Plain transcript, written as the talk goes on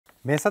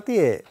මේ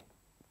සතියේ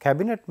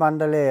කැබිනට්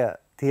මණ්ඩලය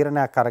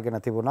තීරණයක්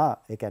අරගෙන තිබුණා.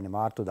 ඒ කියන්නේ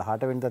මාර්තු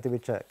 18 වෙනිදා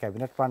තිබිච්ච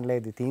කැබිනට්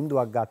මණ්ඩලයේදී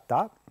තීන්දුවක්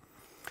ගත්තා.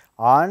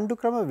 ආණ්ඩු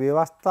ක්‍රම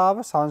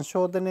ව්‍යවස්ථාව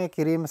සංශෝධනය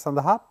කිරීම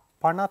සඳහා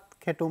පනත්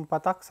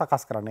කෙටුම්පතක්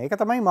සකස් කරන්න. ඒක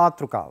තමයි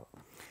මාතෘකාව.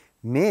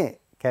 මේ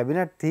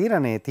කැබිනට්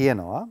තීරණයේ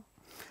තියෙනවා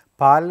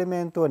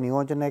පාර්ලිමේන්තුව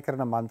නියෝජනය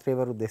කරන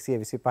මන්ත්‍රීවරු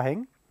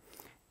 225න්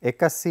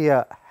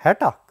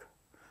 160ක්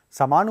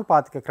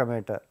සමානුපාතික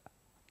ක්‍රමයට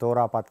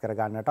තෝරාපත් කර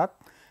ගන්නටත්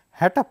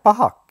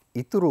 65ක්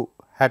ඉතුරු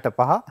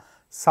 65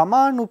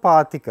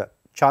 සමානුපාතික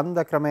ඡන්ද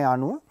ක්‍රමය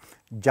අනුව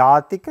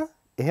ජාතික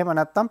එහෙම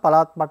නැත්නම්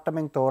පළාත්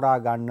මට්ටමින් තෝරා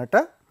ගන්නට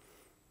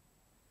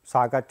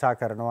සාකච්ඡා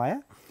කරනවා අය.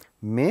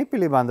 මේ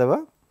පිළිබඳව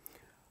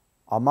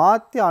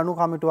අමාත්‍ය අනු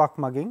කමිටුවක්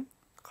මගින්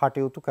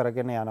කටයුතු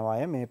කරගෙන යනවා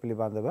අය. මේ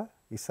පිළිබඳව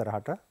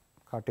ඉස්සරහට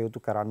කටයුතු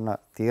කරන්න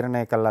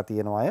තීරණය කළා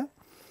තියෙනවා අය.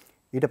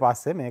 ඊට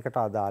පස්සේ මේකට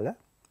අදාළ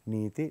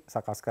නීති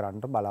සකස්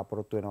කරන්නට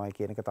බලාපොරොත්තු වෙනවා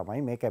කියන එක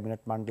තමයි මේ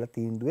කැබිනට් මණ්ඩල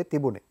තීන්දුවේ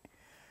තිබුණේ.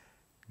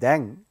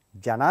 දැන්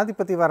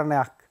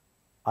ජනාධිපතිවරණයක්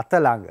අත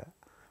ළඟ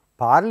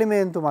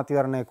පාර්ලිමේන්තු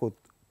මතිවරණයකුත්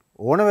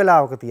ඕන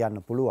වෙලාවක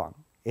තියන්න පුළුවන්.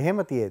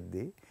 එහෙම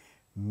තියෙද්දි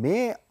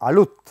මේ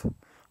අලුත්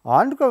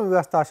ආණ්ඩුක්‍රම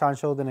ව්‍යවස්ථා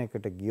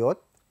සංශෝධනයකට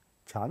ගියොත්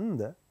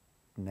ඡන්ද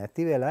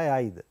නැති වෙලා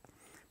යයිද?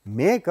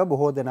 මේක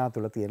බොහෝ දෙනා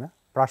තුළ තියෙන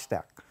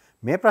ප්‍රශ්නයක්.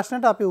 මේ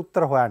ප්‍රශ්නට අපි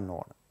උත්තර හොයන්න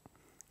ඕන.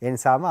 ඒ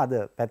නිසාම අද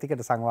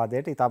පැතිකඩ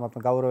සංවාදයට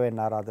ඉතාමත්ම ගෞරවයෙන්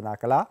ආරාධනා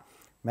කළා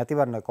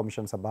මැතිවරණ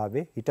කොමිෂන්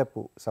සභාවේ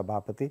හිටපු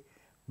සභාපති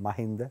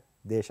මහින්ද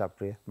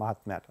දේශප්‍රිය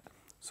මහත්මයාට.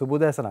 සුබ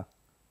උදෑසනක්.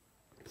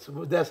 සුබ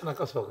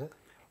උදෑසනක් අශෝක.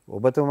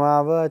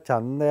 ඔබතුමාව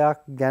ඡන්දයක්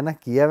ගැන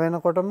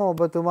කියවෙනකොටම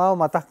ඔබතුමාව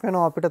මතක්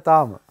වෙනවා අපිට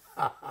තාම.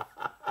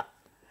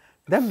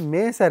 දැන්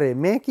මේ සැරේ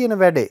මේ කියන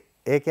වැඩේ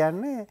ඒ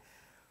කියන්නේ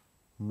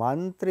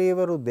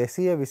මන්ත්‍රීවරු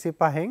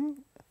 225න්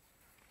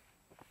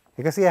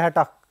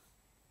 160ක්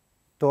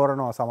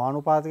තෝරනවා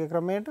සමානුපාතික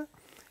ක්‍රමයට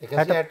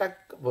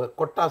 160ක්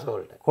කොට්ටාස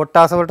වලට.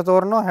 කොට්ටාස වලට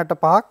තෝරනවා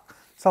 65ක්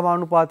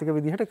සමානුපාතික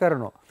විදිහට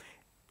කරනවා.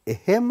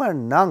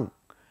 එහෙමනම්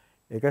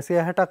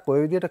 160ක්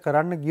ওই විදිහට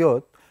කරන්න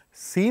ගියොත්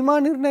සීමා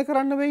නිර්ණය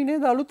කරන්න වෙයි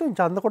නේද? අලුතෙන්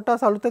ඡන්ද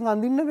කොට්ටාස අලුතෙන්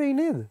අඳින්න වෙයි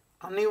නේද?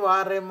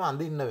 අනිවාර්යයෙන්ම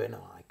අඳින්න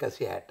වෙනවා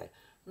 160.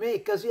 මේ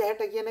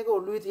 160 කියන එක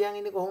ඔළුවේ තියන්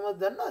ඉන්නේ කොහොමද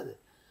දන්නවද?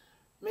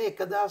 මේ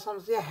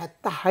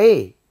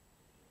 1976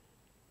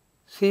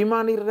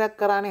 සීමා නිර්ණයක්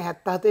කරානේ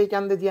 77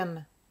 ඡන්දේ තියන්න.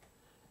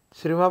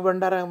 ශ්‍රීමා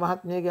බණ්ඩාර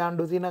මහත්මියගේ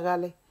ආණ්ඩුව තියෙන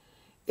කාලේ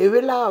ඒ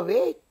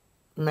වෙලාවේ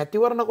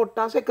මැතිවරණ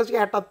කොට්ටාස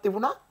 160ක්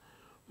තිබුණා.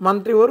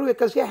 മന്ത്രിවරු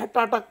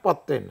 168ක්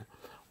පත් වෙන්න.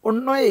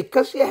 ඔන්න ඔය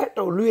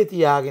 160 ඔළුවේ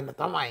තියාගෙන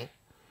තමයි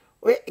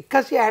ඔය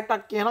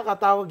 160ක් කියන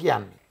කතාව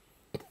කියන්නේ.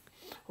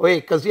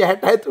 ඔය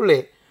 160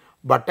 ඇතුලේ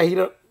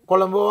බටහිර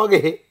කොළඹ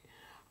වගේ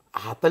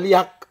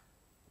 40ක්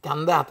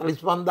ඡන්ද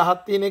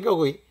 45000ක් තියෙන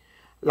එකකුයි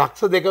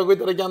ලක්ෂ 2ක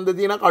විතර ඡන්ද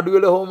තියෙන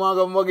කඩුවෙල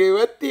හෝමාගම් වගේ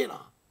ඒවාත්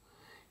තියෙනවා.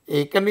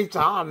 ඒක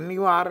නිසා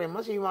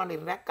අනිවාර්යයෙන්ම සීමා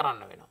නිර්ණයක් කරන්න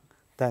වෙනවා.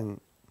 දැන්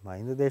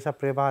මහින්ද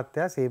දේශප්‍රිය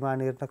මහත්තයා සීමා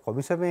නිර්ණය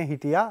කොමිසමේ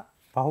හිටියා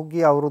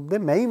පහුගිය අවුරුද්දේ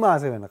මැයි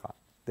මාසේ වෙනකන්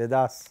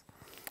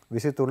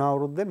 2023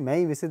 අවුරුද්දේ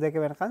මැයි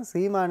 22 වෙනකන්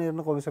සීමා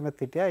නිර්ණය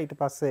කොමිසමෙත් හිටියා. ඊට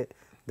පස්සේ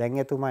දැන්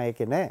එතුමා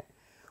ඒකේ නැහැ.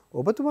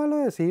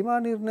 ඔබතුමාලා සීමා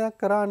නිර්ණයක්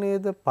කරා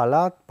නේද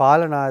පළාත්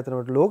පාලන ආයතන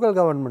වලට ලෝකල්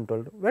ගවර්න්මන්ට්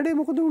වලට වැඩේ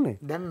මොකද උනේ?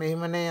 දැන්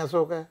මෙහෙමනේ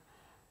අශෝක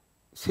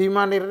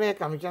සීමා නිර්ණය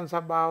කමිෂන්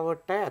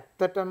සභාවට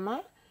ඇත්තටම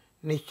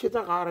නිශ්චිත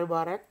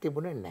කාර්යභාරයක්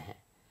තිබුණේ නැහැ.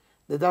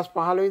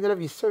 2015 ඉඳලා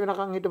 20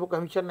 වෙනකන් හිටපු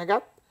කමිෂන්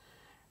එකත්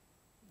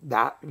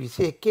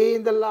 21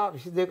 ඉඳලා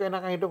 22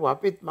 වෙනකන් හිටපු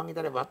අපිත් මං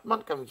හිතන්නේ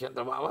වත්මන් කමිෂන්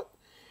සභාවත්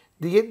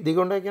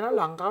දිගොඬ කියන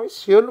ලංකාවේ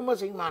සියලුම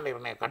සීමා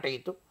නිර්ණය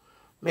කටයුතු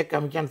මේ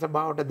කමිෂන්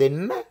සභාවට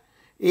දෙන්න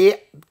ඒ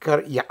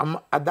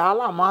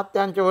අදාළ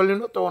අමාත්‍යාංශ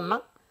වලින් තෝරන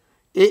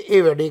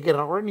ඒ වැඩේ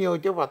කරනකොට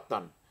නියෝජ්‍ය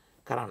පත්වන්න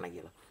කරන්න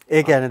කියලා.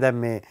 ඒ කියන්නේ දැන්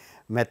මේ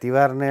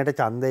මැතිවරණයට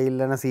ඡන්ද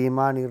ඉල්ලන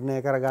සීමා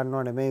නිර්ණය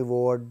කරගන්නව නෙමෙයි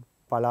වෝඩ්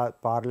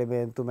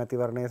පාර්ලිමේන්තු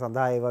මැතිවරණය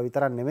සඳහා ඒවා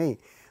විතරක් නෙමෙයි.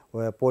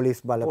 ඔය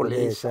පොලිස් බල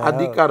ප්‍රදේශ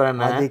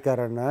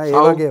අධිකරණ ඒ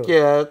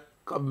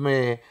වගේ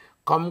මේ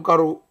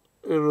කම්කරු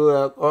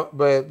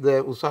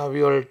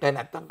උසාවි වලට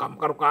නැත්නම්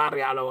කම්කරු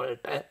කාර්යාල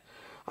වලට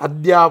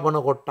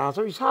අධ්‍යාපන කොට්ටාස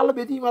විශාල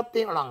බෙදීමක්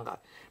තියෙනවා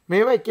ලංකාවේ.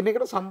 මේවා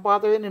එකිනෙකට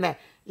සම්පාත වෙන්නේ නැහැ.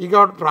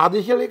 ඊගොට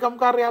ප්‍රාදේශීය ලේකම්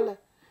කාර්යාල,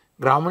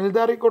 ග්‍රාම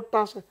නිලධාරී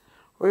කොට්ටාස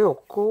ඔය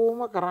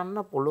ඔක්කොම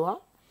කරන්න පුළුවන්.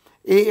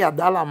 ඒ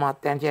අදාළ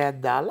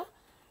අමාත්‍යාංශයක් දාලා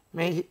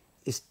මේ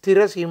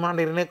ස්ථිර සීමා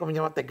නිර්ණය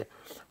කොමිසමත් එක්ක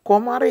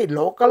කොහොම හරි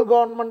ලෝකල්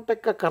ගවර්න්මන්ට්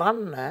එක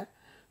කරන්න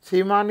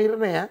සීමා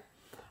නිර්ණය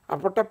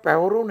අපට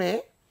පැවරුනේ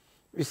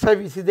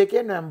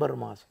 2022 නොවැම්බර්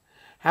මාසේ.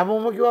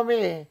 හැමෝම කිව්වා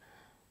මේ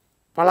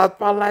පළාත්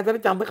පාලන ආයතන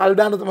ඡන්ද කල්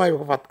දාන්න තමයි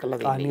ඔක පත් කරලා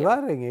තියෙන්නේ.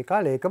 අනිවාර්යෙන් ඒ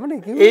කාලේ ඒකමනේ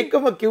කිව්වේ.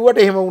 ඒකම කිව්වට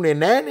එහෙම වුණේ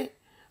නැහනේ.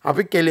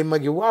 අපි කෙලින්ම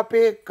කිව්වා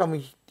අපේ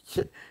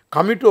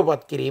කමිටුව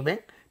පත් කිරීමෙන්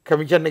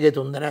කමිෂන් එකේ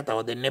 3 දෙනා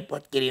තව දෙන්නේ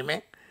පත්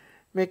කිරීමෙන්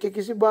මේක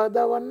කිසි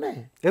බාධාවක්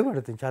නැහැ.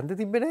 ඒකට ඡන්ද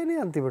තිබ්බේ නැහැ නේ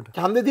අන්තිමට.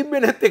 ඡන්ද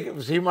තිබ්බේ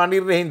නැත්නම් සීමා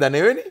නිර්ණය හින්දා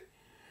නෙවෙයි.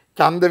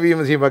 ඡන්ද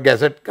වීම සීමා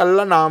ගැසට්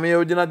කළා නාම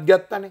යෝජනත්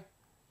ගත්තානේ.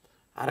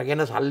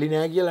 අරගෙන සල්ලි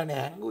නැහැ කියලා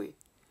නෑ හැංගුවේ.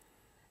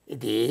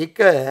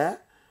 ඉතින්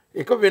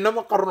ඒක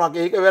වෙනම කරුණක්.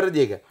 ඒක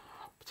වැරදි එක.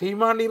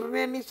 සීමා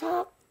නිර්ණය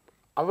නිසා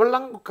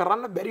අවලංගු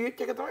කරන්න බැරි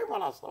වෙච්ච එක තමයි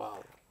පළාත්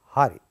සභාව.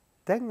 හරි.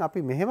 දැන්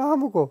අපි මෙහෙම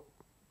අහමුකෝ.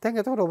 දැන්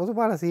එතකොට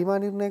ඔබතුමාලා සීමා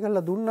නිර්ණය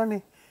කරලා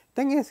දුන්නනේ.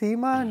 දැන් ඒ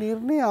සීමා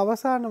නිර්ණය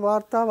අවසාන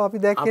වාර්තාව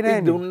අපි දැක්කේ නැහැ.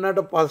 අපි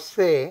දුන්නට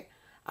පස්සේ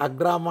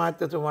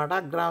අග්‍රාමාත්‍යතුමාට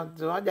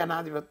අග්‍රාමාත්‍යතුමා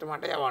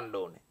ජනාධිපතිතුමාට යවන්න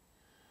ඕනේ.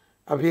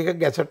 අපි ඒක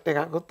ගැසට්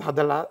එකකුත්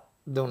හදලා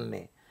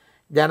දුන්නේ.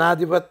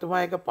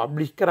 ජනාධිපතිතුමා ඒක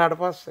පබ්ලිෂ් කරාට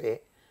පස්සේ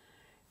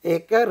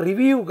ඒක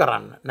රිවිව්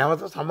කරන්න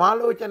නැවත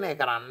සමාලෝචනය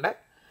කරන්න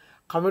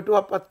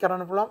කමිටුවක් පත්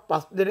කරන්න පුළුවන්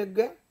 5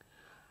 දෙනෙක්ගෙන්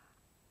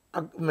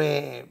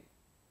මේ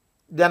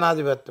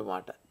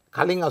ජනාධිපතිතුමාට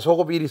කලින්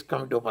අශෝක පීරිස්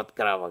කමිටුව පත්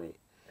කරා වගේ.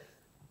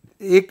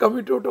 ඒ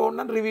කමිටුවට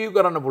ඕන රිවිව්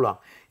කරන්න පුළුවන්.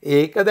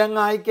 ඒක දැන්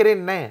ආයි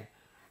කරෙන්නේ නැහැ.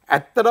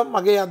 ඇත්තටම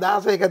මගේ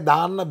අදහස ඒක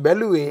දාන්න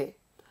බැලුවේ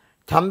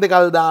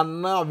ඡන්දකල්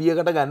දාන්න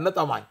අවියකට ගන්න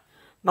තමයි.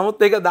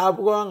 නමුත් ඒක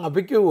දාපු ගමන්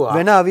අපි කිව්වා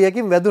වෙන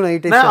අවියකින් වැදුනා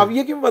ඊට නෑ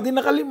අවියකින්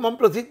වදින්න කලින් මම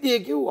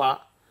ප්‍රසිද්ධියේ කිව්වා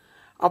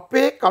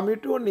අපේ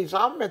කමිටුව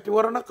නිසා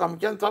මැතිවරණ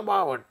කමිෂන්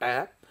සභාවට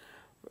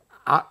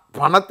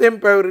පනතෙන්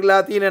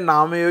පැවරිලා තියෙන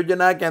නාම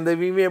යෝජනා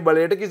කැඳවීමේ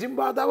බලයට කිසිම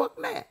බාධාවක්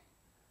නැහැ.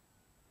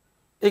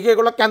 ඒක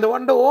ඒගොල්ලෝ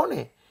කැඳවන්න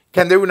ඕනේ.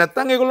 කැඳෙවි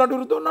නැත්නම් ඒගොල්ලන්ට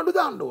විරුද්ධව නඩු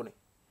දාන්න ඕනේ.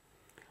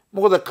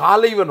 මොකද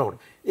කාලය ඉවරනකොට.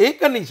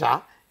 ඒක නිසා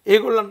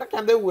ඒගොල්ලන්ට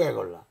කැඳෙව්වා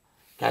ඒගොල්ලෝ.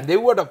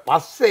 කැඳෙව්වට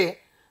පස්සේ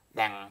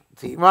දැන්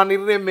සීමා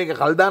නිර්ණයෙන් මේක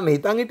කල් දාන්න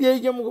හිතන් හිටියයි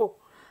කියමුකෝ.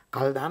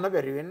 කල් දාන්න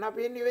බැරි වෙන්න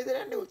අපි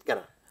නිවේදනයක් නිකුත්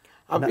කරා.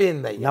 අපි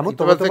එන්නයි.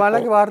 නමුත්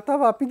ඔබතුමාලගේ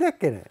වාර්තාව අපි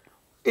දැක්කේ නැහැ.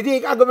 ඉතින්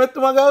ඒක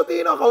අගමැතිතුමා ගාව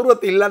තියෙනවා.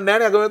 කවුරුත් ඉල්ලන්නේ නැහැ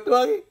නේ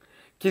අගමැතිතුමාගේ.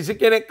 කිසි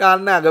කෙනෙක්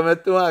කාන්නේ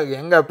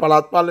අගමැතිතුමාගෙන්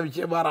පළාත් පාලන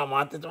විෂය භාර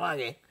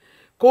අමාත්‍යතුමාගෙන්.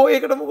 කෝ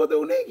ඒකට මොකද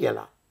වුනේ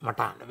කියලා මට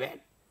අහන්න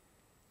බෑනේ.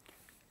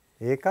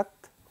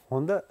 ඒකත්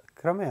හොඳ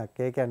ක්‍රමයක්.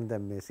 ඒ කියන්නේ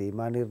දැන් මේ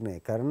සීමා නිර්ණය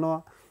කරනවා,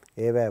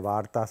 ඒවැ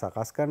වාර්තා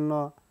සකස්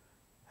කරනවා.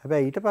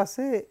 හැබැයි ඊට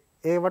පස්සේ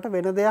ඒවට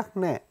වෙන දෙයක්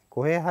නැහැ.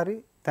 කොහේ හරි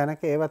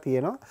තැනක ඒවා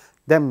තියෙනවා.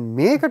 දැන්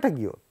මේකට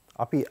ගියොත්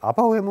අපි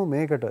අපහු එමු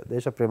මේකට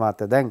දේශප්‍රිය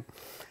මාත්‍ය. දැන්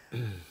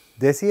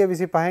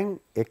 225න්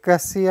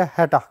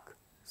 160ක්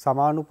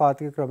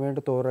සමානුපාතික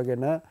ක්‍රමයට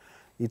තෝරගෙන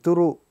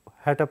ඉතුරු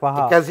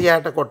 65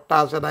 160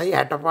 කොට්ටාසනයි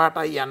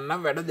 65ටයි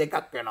යන්න වැඩ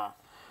දෙකක් වෙනවා.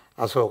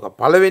 අශෝක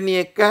පළවෙනි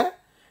එක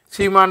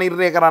සීමා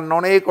නිර්ණය කරන්න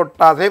ඕනේ ඒ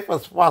කොට්ටාසේ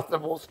ෆස්ට් පාස් ද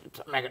පෝස්ට්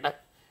සිස්ටම් එකට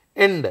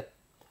එන්න.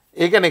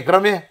 ඒකනේ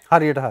ක්‍රමය.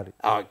 හරියට හරි.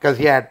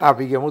 160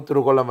 අපි කියමු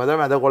උතුරු කොළඹද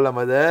මැද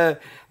කොළඹද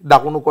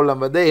දකුණු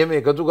කොළඹද එහෙම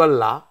එකතු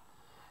කළා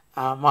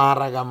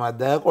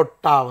මහරගමද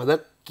කොට්ටාවද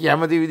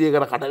කැමති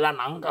විදිහකට කඩලා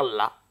නම්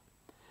කළා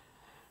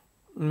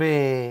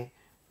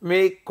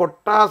මේ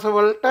කොට්ටාස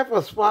වලට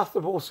ෆස්ට් පාස්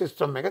ද පෝස්ට්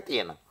සිස්ටම් එක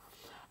තියෙනවා.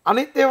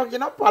 අනිත් ඒවා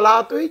කියනවා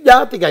පළාතුයි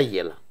ජාතිකයි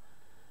කියලා.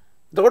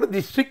 එතකොට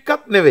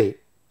දිස්ත්‍රික්කත් නෙවෙයි.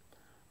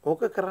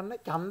 ඕක කරන්න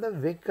ඡන්ද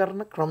වෙන්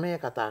කරන ක්‍රමය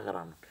කතා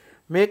කරන්න.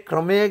 මේ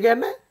ක්‍රමය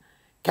ගැන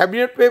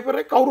කැබිනට් පේපර්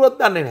එක කවුරුවත්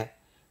දන්නේ නැහැ.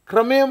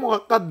 ක්‍රමය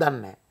මොකක්වත්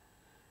දන්නේ නැහැ.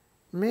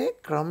 මේ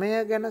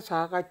ක්‍රමය ගැන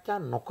සාකච්ඡා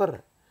නොකර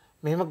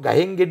මෙහෙම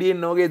ගහෙන්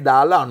ගෙඩියෙන් වගේ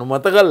දාලා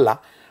අනුමත කළා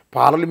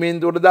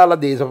පාර්ලිමේන්තුවට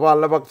දාලා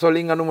දේශපාලන පක්ෂ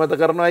වලින් අනුමත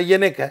කරනවා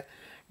කියන එක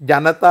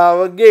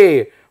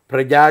ජනතාවගේ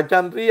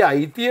ප්‍රජාතන්ත්‍රීය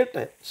අයිතියට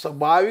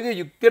ස්වභාවික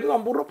යුක්තියට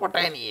සම්පූර්ණ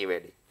පටහැනියේ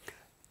වැඩි.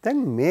 දැන්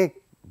මේ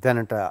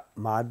දැනට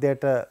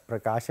මාධ්‍යයට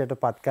ප්‍රකාශයට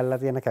පත් කරලා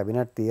තියෙන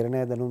කැබිනට්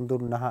තීරණය දැනුම්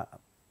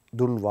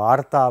දුන්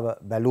වාර්තාව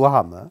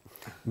බැලුවහම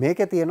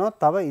මේකේ තියෙනවා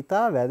තව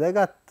ඉතා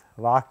වැදගත්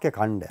වාක්‍ය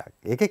ඛණ්ඩයක්.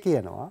 ඒකේ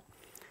කියනවා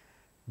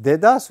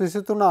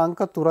 2023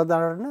 අංක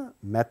තුරදරන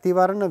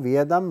මැතිවරණ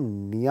වියදම්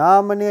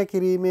නියාමනය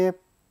කිරීමේ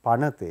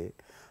පනතේ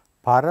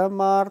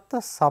පරමාර්ථ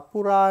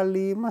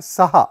සපුරාලීම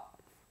සහ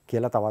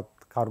කියලා තවත්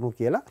කරුණු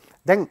කියලා.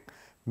 දැන්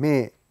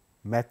මේ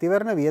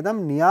මැතිවරණ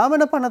වියදම්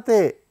නියාමන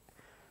පනතේ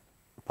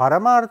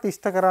පරමාර්ථ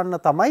ඉෂ්ට කරන්න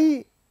තමයි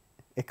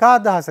එක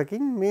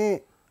අදහසකින් මේ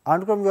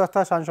ආණ්ඩුක්‍රම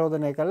ව්‍යවස්ථා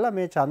සංශෝධනය කළා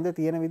මේ ඡන්දේ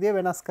තියෙන විදිය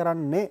වෙනස්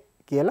කරන්නේ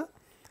කියලා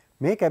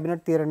මේ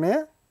කැබිනට් තීරණය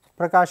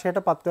ප්‍රකාශයට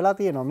පත් වෙලා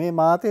තියෙනවා. මේ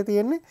මාතේ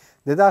තියෙන්නේ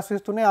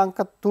 2023 අංක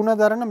 3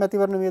 දරන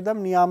මැතිවරණ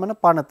වියදම් නියාමන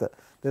පනත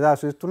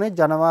 2023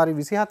 ජනවාරි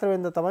 24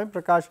 වෙනිදා තමයි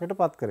ප්‍රකාශයට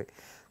පත් කරේ.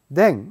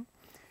 දැන්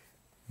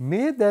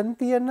මේ දැන්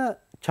තියෙන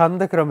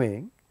ඡන්ද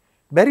ක්‍රමයෙන්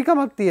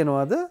බැරිකමක්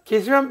තියනවාද?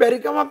 කිසිම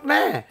බැරිකමක්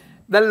නැහැ.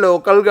 දැන්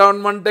ලෝකල්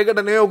ගවර්න්මන්ට් එකට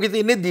නෙවෙයි ඔකි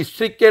තින්නේ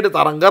දිස්ත්‍රික්කයට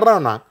තරම් කරනවා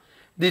නම්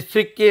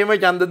දිස්ත්‍රික්කයේම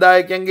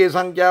ඡන්දදායකයන්ගේ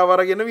සංඛ්‍යාව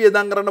අරගෙන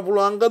වියදම් කරන්න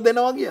පුළුවන්ක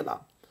දෙනවා කියලා.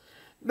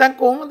 දැන්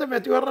කොහොමද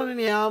මැතිවරණ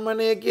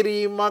නියාමනය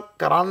කිරීමක්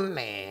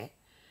කරන්නේ?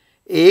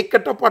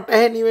 ඒකට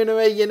පටහැනි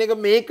වෙනවා කියන එක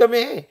මේක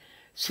මේ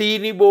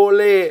සීනි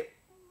බෝලේ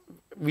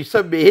විස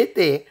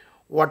බෙහෙතේ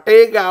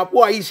වටේ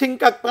ගාපු අයිසිං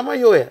එකක්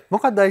තමයි ඔය.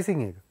 මොකක්ද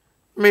අයිසිං එක?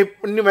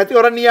 මේ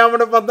මැතිවරණ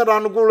නියාමන පද්ධතියට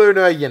අනුකූල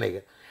වෙනවා කියන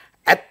එක.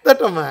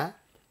 ඇත්තටම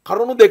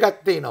කරුණු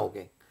දෙකක් තියෙනවා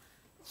ඔකේ.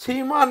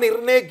 සීමා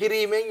නිර්ණය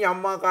කිරීමෙන්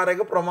යම්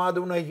ආකාරයක ප්‍රමාද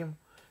වුණා කියමු.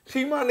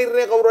 සීමා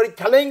නිර්ණය කවුරු හරි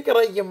චැලෙන්ජ්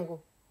කරයි කියමුකෝ.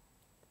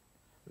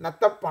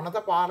 නැත්තම්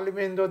පනත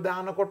පාර්ලිමේන්තුව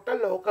දානකොට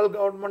ලෝකල්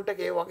ගවර්න්මන්ට්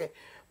එකේ වගේ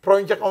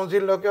ප්‍රොවින්ෂල්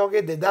කවුන්සිල් එකේ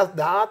වගේ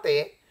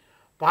 2017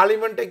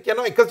 පාර්ලිමේන්තු එක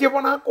කියනවා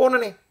 150ක්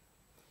ඕනනේ.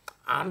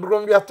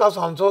 ආණ්ඩුක්‍රම ව්‍යවස්ථා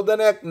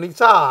සංශෝධනයක්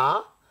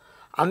නිසා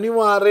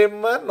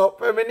අනිවාර්යයෙන්ම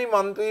නොපැමිණි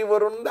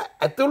මන්ත්‍රීවරුන්ද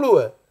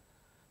ඇතුළුව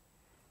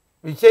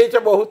විශේෂ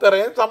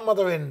බහුතරයෙන් සම්මත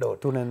වෙන්න ඕන.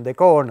 3න්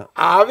 2 ඕන.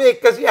 ආවේ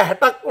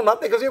 160ක්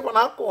වුණත්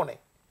 150ක් ඕනේ.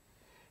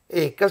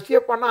 ඒ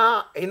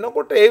 150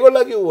 එනකොට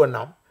ඒගොල්ලෝ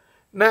කිව්වනම්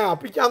නෑ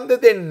අපි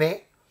ඡන්ද දෙන්නේ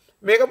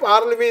මේක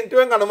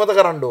පාර්ලිමේන්තුවෙන් අනුමත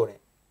කරන්න ඕනේ.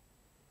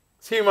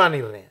 සීමා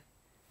නිර්ණය.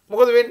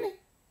 මොකද වෙන්නේ?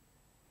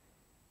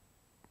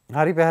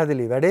 හරි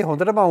පැහැදිලි. වැඩේ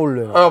හොඳටම අවුල්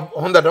වෙනවා.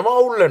 හොඳටම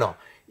අවුල් වෙනවා.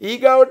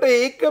 ඊගාවට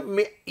ඒක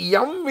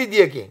යම්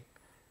විදියකින්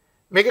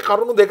මේක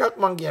කරුණු දෙකක්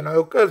මං කියනවා.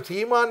 ඔක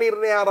සීමා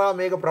නිර්ණය හරහා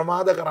මේක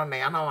ප්‍රමාද කරන්න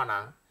යනවා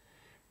නම්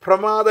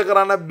ප්‍රමාද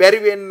කරන්න බැරි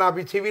වෙන්න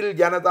අපි සිවිල්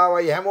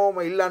ජනතාවයි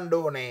හැමෝම ඉල්ලන්න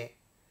ඕනේ.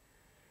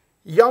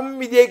 යම්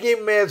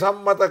විදියකින් මේ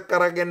සම්මත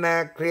කරගෙන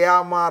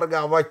ක්‍රියාමාර්ග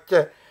අවශ්‍ය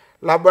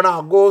ලබන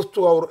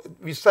අගෝස්තු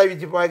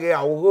 2025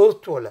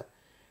 අගෝස්තු වල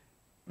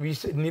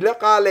නිල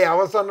කාලයේ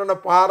අවසන් වන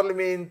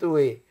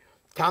පාර්ලිමේන්තුවේ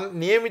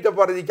නියමිත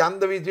පරිදි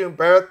ඡන්ද විසීම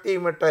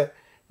පැවැත්වීමට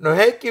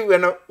නොහැකි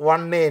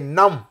වන්නේ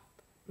නම්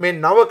මේ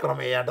නව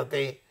ක්‍රමය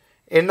යටතේ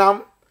එනම්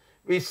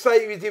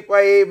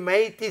 2025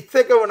 මැයි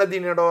 31 වන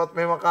දිනටවත්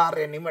මෙම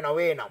කාර්යය නිම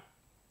නොවේ නම්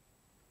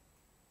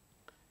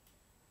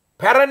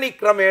පැරණි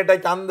ක්‍රමයට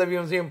ඡන්ද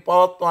විමසීම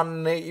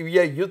පවත්වන්නේ විය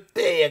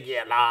යුත්තේය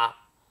කියලා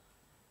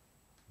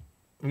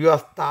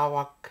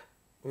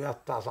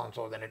ව්‍යවස්ථා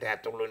සංශෝධනයට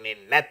ඇතුළුනේ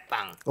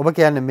නැත්තම් ඔබ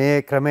කියන්නේ මේ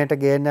ක්‍රමයට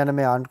ගේන්න යන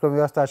මේ ආණ්ඩුක්‍රම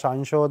ව්‍යවස්ථා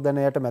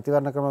සංශෝධනයට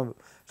මැතිවරණ ක්‍රම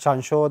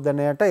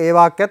සංශෝධනයට ඒ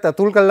වාක්‍යයත්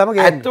ඇතුල් කළාම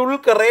ගේන්න. ඇතුල්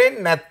කරේ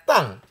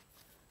නැත්තම්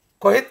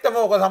කොහෙත්ම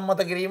ඔක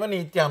සම්මත කිරීම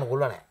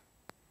නීත්‍යානුකූල නැහැ.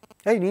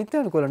 ඇයි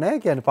නීත්‍යානුකූල නැහැ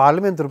කියන්නේ?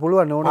 පාර්ලිමේන්තුවට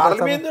පුළුවන් ඕන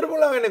පාර්ලිමේන්තුවට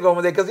පුළුවන් වෙන්නේ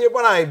කොහොමද?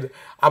 150යිද?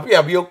 අපි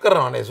අභියෝග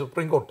කරනවානේ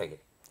සුප්‍රීම කෝට් එකේ.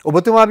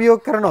 ඔබතුමා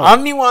අභියෝග කරනවා?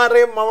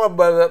 අනිවාර්යයෙන්ම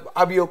මම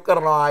අභියෝග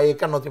කරනවා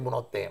ඒක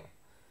නොතිබුණොත් එහෙම.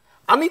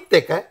 අනිත්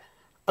එක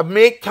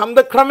මේ ඡන්ද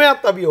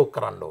ක්‍රමයක් අභියෝග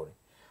කරන්න ඕනේ.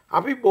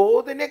 අපි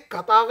බොහෝ දෙනෙක්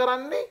කතා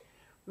කරන්නේ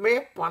මේ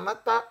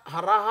පනත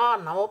හරහා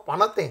නව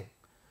පනතෙන්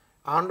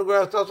ආණ්ඩුක්‍රම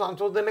ව්‍යවස්ථාව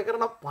සංශෝධනය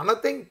කරන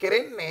පනතෙන්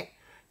කෙරෙන්නේ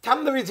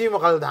ඡන්ද විසීම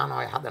කල්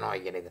දානවා හදනවා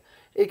කියන එක.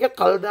 ඒක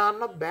කල් දාන්න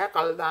බෑ.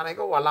 කල් දාන එක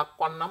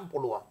වළක්වන්නම්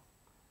පුළුවන්.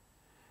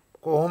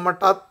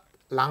 කොහොමටත්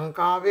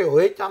ලංකාවේ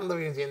ওই ඡන්ද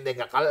විසීම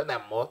දෙක කල්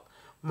දැම්මොත්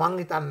මං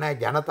හිතන්නේ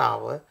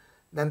ජනතාව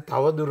දැන්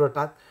තව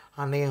දුරටත්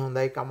අනේ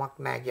හොඳයි කමක්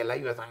නැහැ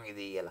කියලා ඉවසන්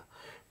ඉදී කියලා.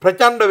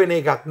 ප්‍රචණ්ඩ වෙන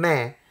එකක්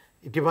නැහැ.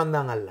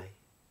 ඉටිපන්දන් අල්ලයි.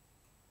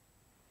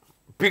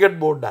 පිකට්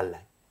බෝඩ්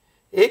අල්ලයි.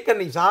 ඒක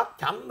නිසා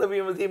ඡන්ද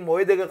විමසීම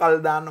ওই දෙක කල්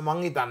දාන්න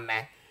මං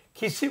හිතන්නේ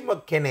කිසිම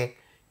කෙනෙක්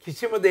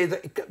කිසිම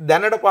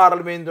දැනට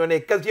පාර්ලිමේන්තුවේ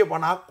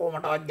 150ක්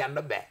කොමටවත්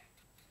යන්න බෑ.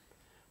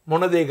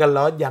 මොන දේ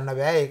කළාවත් යන්න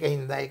බෑ. ඒක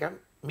හින්දා ඒක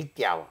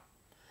මිත්‍යාවක්.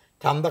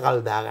 ඡන්ද කල්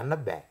දාගන්න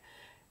බෑ.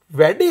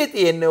 වැඩේ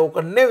තියෙන්නේ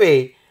ඕක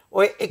නෙවෙයි.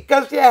 ඔය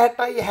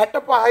 160යි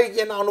 65යි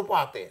කියන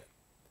අනුපාතය.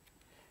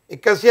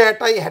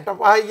 160යි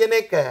 65යි කියන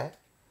එක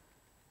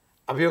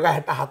අපි ඔක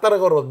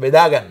 64 කරොත්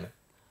බෙදා ගන්න.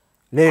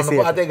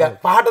 අනුපාතය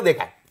 5ට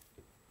 2යි.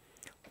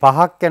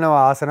 5ක්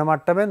එනවා ආසන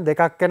මට්ටමෙන්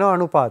 2ක් එනවා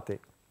අනුපාතේ.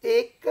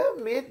 ඒක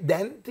මේ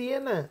දැන්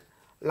තියෙන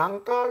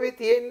ලංකාවේ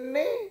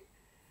තියෙන්නේ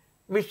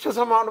මිශ්‍ර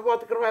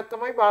සමානුපාත ක්‍රමයක්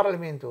තමයි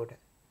පාර්ලිමේන්තුවට.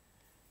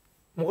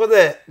 මොකද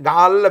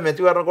ගාල්ල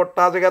මැතිවරණ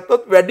කොට්ටාස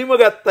ගත්තොත් වැඩිම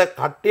ගත්ත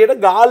කට්ටියට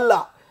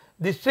ගාල්ලා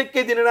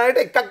දිස්ත්‍රික්කයේ දිනන අයට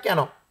එකක්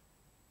යනවා.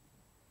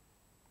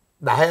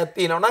 10ක්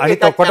තියෙනවා නම්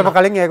අනිත් ඔක්කොටම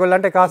කලින්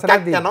ඒගොල්ලන්ට එක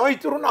ආසනයක් යනවා.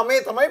 ඉතුරු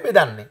 9 තමයි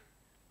බෙදන්නේ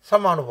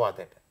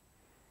සමානුපාතයට.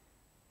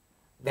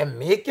 දැන්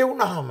මේකේ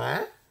වුණාම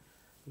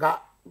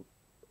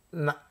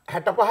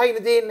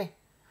 65යි තියෙන්නේ.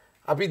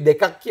 අපි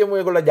දෙකක් කියමු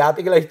ඒගොල්ලෝ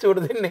ජාතික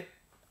ලැයිස්තුවට දෙන්නේ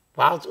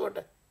පාසුවට.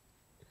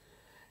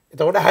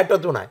 එතකොට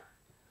 63යි.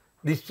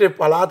 දිස්ත්‍රික්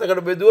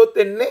පළාතකට බෙදුවොත්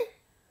එන්නේ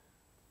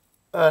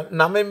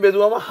 9න්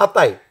බෙදුවම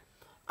 7යි.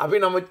 අපි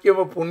නමුත්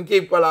කියමු පුංචි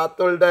පළාත්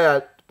වලට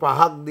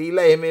 5ක්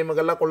දීලා එහෙම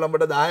කරලා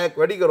කොළඹට 10ක්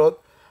වැඩි කරොත්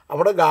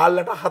අපිට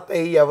ගාල්ලට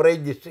 7යි ඇවරේජ්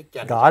දිස්ත්‍රික්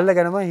යනවා. ගාල්ල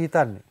ගැනම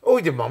හිතන්නේ. ඔව්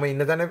ඉතින් මම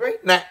ඉන්න තැන එපයි.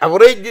 නෑ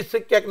ඇවරේජ්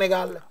දිස්ත්‍රික් එකක් නේ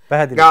ගාල්ල.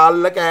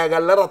 ගාල්ල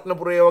කෑගල්ල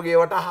රත්නපුරේ වගේ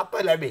වට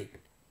 7 ලැබෙයි.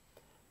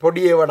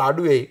 පොඩි ඒවට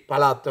අඩු වෙයි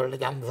පළාත්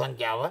වලට ඡන්ද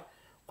සංඛ්‍යාව.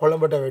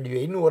 කොළඹට වැඩි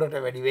වෙයි, නුවරට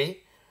වැඩි වෙයි,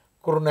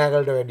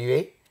 කුරුණෑගලට වැඩි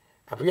වෙයි.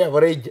 අපි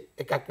ඇවරේජ්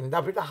එකක් ඉඳන්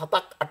අපිට 7ක්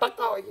 8ක්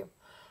ආවා කියමු.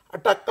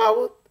 8ක්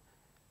ආවොත්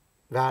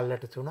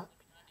ගාල්ලට 3ක්,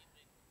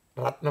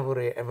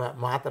 රත්නපුරේ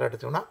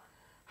මාතරට 3ක්,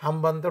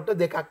 හම්බන්තොට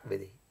 2ක්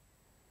බෙදෙයි.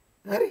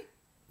 හරි?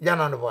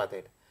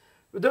 ජනානුපාතයට.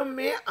 උදම්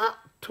මේ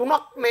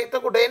 3ක් නේ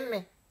එතකොට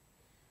එන්නේ.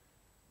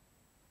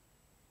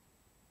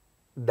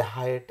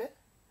 10ට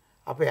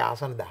අපේ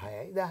ආසන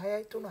 10යි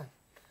 10යි 3යි.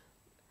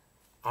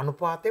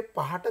 අනුපාතේ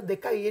 5ට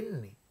 2යි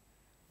එන්නේ.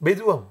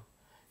 බෙදුවම.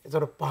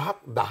 ඒතර 5ක්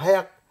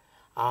 10ක්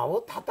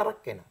ආවොත්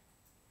 4ක් එනවා.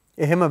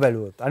 එහෙම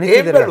බැලුවොත් අනිත්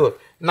විදිහට.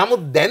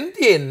 නමුත් දැන්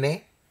තියෙන්නේ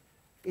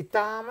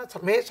ඊටාම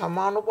මේ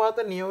සමානුපාත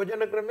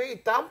නියෝජන ක්‍රමයේ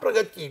ඊටාම්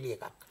ප්‍රගතිශීලී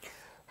එකක්.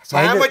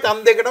 සෑම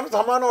ඡන්දයකටම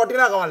සමාන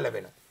වටිනාකමක්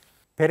ලැබෙනවා.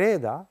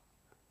 පෙරේදා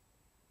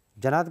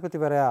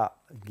ජනාධිපතිවරයා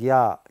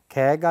ගියා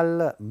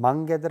කෑගල්ල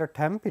මංගෙදර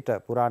ටැම්පිට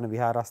පුරාණ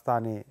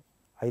විහාරස්ථානයේ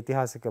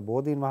ඓතිහාසික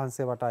බෝධීන්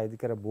වහන්සේ වටා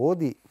ඉදිකර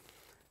බෝධි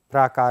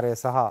ප්‍රාකාරය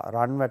සහ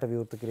රන්වැට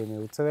විවෘත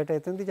කිරීමේ උත්සවයට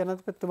එතෙන්දී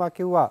ජනාධිපතිතුමා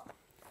කිව්වා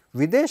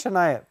විදේශ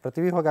ණය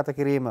ප්‍රතිව්‍යුහගත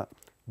කිරීම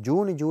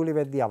ජූනි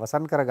වෙද්දී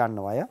අවසන්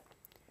කරගන්නවය.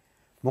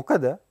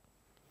 මොකද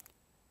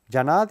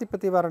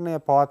ජනාධිපතිවරණය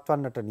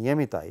පවත්වන්නට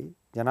නියමිතයි.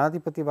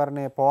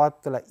 ජනාධිපතිවරණය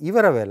පවත්වලා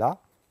ඉවර වෙලා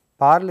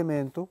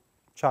පාර්ලිමේන්තු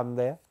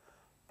ඡන්දය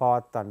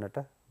පවත්වන්නට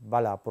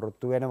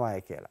බලාපොරොත්තු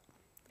වෙනවායි කියලා.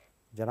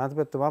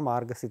 ජනාධිපතිතුමා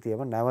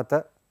මාර්ගසිතියම නැවත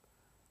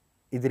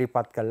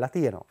ඉදිරිපත් කළා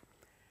තියෙනවා.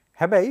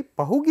 හැබැයි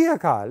පහුගිය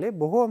කාලේ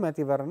බොහෝ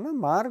මැතිවරණ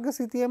මාර්ග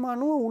සිතියම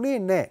අනුව උනේ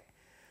නැහැ.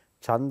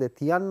 ඡන්දේ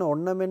තියන්න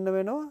ඔන්න මෙන්න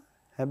වෙනවා.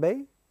 හැබැයි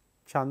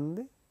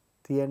ඡන්දේ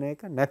තියෙන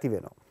එක නැති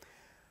වෙනවා.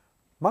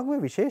 මම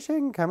මේ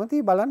විශේෂයෙන්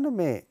කැමතියි බලන්න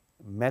මේ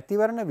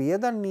මැතිවරණ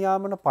වියදම්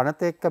නියාමන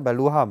පනත එක්ක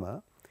බැලුවාම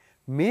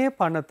මේ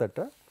පනතට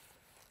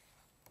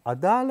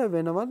අදාළ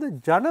වෙනවද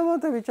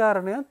ජනමත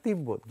විචාරණයක්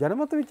තිබ්බොත්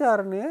ජනමත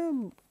විචාරණය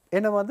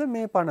එනවද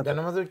මේ පනත?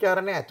 ජනමත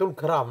විචාරණය ඇතුල්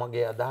කරා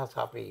මගේ අදහස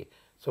අපි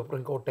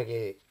සුප්‍රීම කෝට්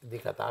එකේදී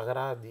කතා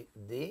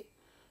කරාදී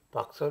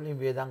පක්ෂ වලින්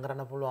වියදම්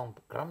කරන්න පුළුවන්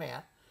ක්‍රමය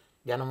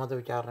ජනමත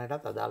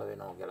විචාරණයටත් අදාළ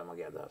වෙනවා කියලා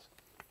මගේ අදහස.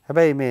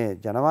 හැබැයි මේ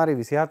ජනවාරි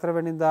 24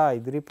 වෙනිදා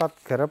ඉදිරිපත්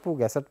කරපු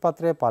ගැසට්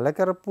පත්‍රය පළ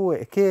කරපු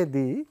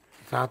එකේදී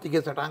සාතික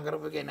සටහන්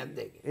කරපු එකේ නැද්ද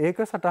ඒක? ඒක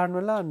සටහන්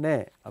වෙලා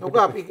නැහැ. ඔක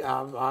අපි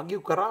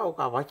ආගියු කරා ඔක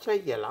අවශ්‍යයි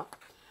කියලා.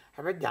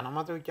 හැබැයි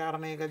ජනමත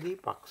විචාරණයකදී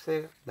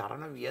පක්ෂයේ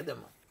දරන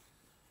වියදම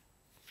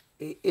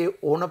ඒ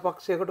ඕන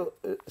පක්ෂයකට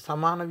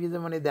සමාන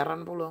වියදමනේ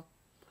දරන්න පුළුවන්.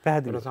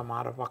 පැහැදිලිව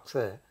සමහර පක්ෂ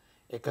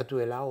එකතු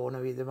වෙලා ඕන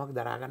වියදමක්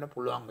දරා ගන්න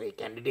පුළුවන්. ඒ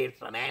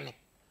කැන්ඩිඩේට්ස්ලා නැහැනේ.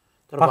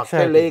 ඒතර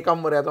පක්ෂයේ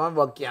ලේකම්වරයා තමයි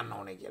වක් කියන්න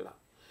ඕනේ කියලා.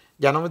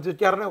 ජනමත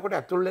විචාරණය ඔකට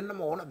ඇතුල්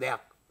වෙන්නම ඕන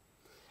දෙයක්.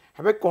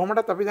 හැබැයි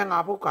කොහොමදත් අපි දැන්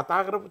ආපහු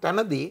කතා කරපු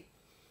තැනදී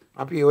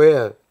අපි ඔය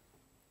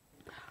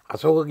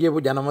අශෝක කියපු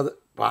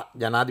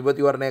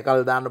ජනාධිපතිවරණය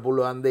කල් දාන්න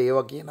පුළුවන්ද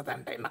ඒවා කියන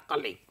තැනට එන්න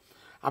කලින්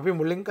අපි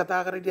මුලින්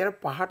කතා කර හිටියේ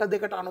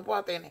 5-2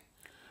 අනුපාතයනේ.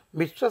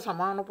 මිශ්‍ර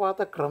සමානුපාත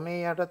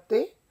ක්‍රමයේ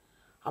යටතේ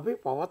අපි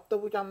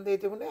පවත්වපු ඡන්දයේ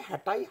තිබුණේ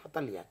 60යි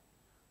 40යි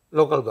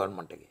ලෝකල්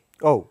ගවර්න්මන්ට් එකේ.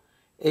 ඔව්.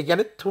 ඒ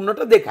කියන්නේ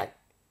 3ට 2යි.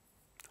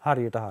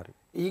 හරියට හරි.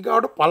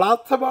 ඊගාවට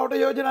පළාත් සභාවට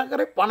යෝජනා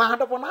කරේ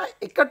 50ට 50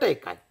 එකට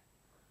එකයි.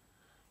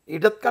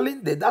 ඊටත් කලින්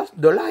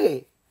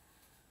 2012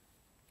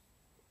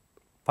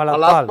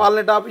 පළාත්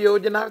පාලනයට අපි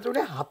යෝජනා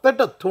කරුනේ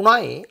 7ට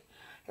 3යි.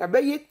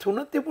 හැබැයි මේ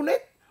 3 තිබුණේ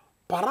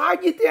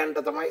පරාජිතයන්ට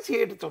තමයි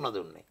 3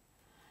 දුන්නේ.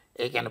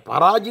 ඒ කියන්නේ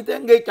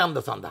පරාජිතයන්ගේ ඡන්ද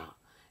සඳහා.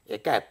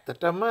 ඒක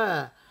ඇත්තටම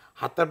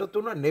 7ට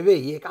 3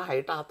 නෙවෙයි. ඒක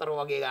 6ට 4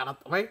 වගේ ගානක්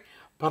තමයි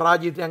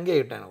පරාජිතයන්ගේ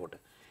ඒට යනකොට.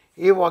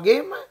 ඒ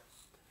වගේම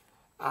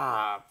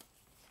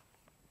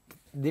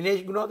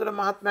දිනේෂ් ගුණවර්ධන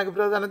මහත්මයාගේ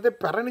ප්‍රධානත්වයේ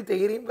පැරණි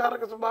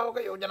තීරීම්කාරක සභාවක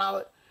යෝජනාව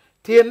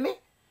තියෙන්නේ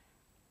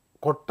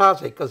කොට්ටාස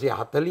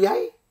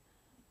 140යි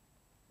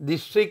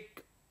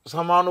දිස්ත්‍රික්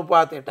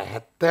සමානුපාතයට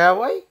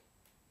 70යි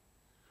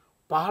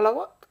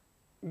 15ක්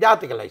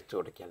ජාතික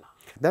ලයිස්තුවට කියලා.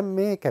 දැන්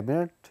මේ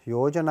කැබිනට්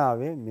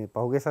යෝජනාවේ මේ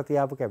පහුගිය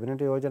සතියේ ආපු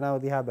කැබිනට්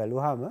යෝජනාව දිහා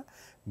බැලුවාම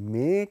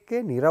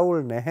මේකේ නිරවුල්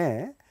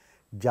නැහැ.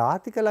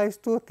 ජාතික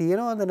ලයිස්තුව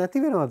තියෙනවද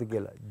නැති වෙනවද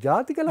කියලා.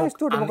 ජාතික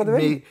ලයිස්තුවට මොකද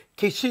වෙන්නේ?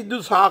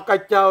 කිසිදු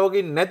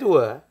සාකච්ඡාවකින් නැතුව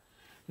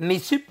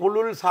නිසි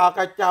පුළුල්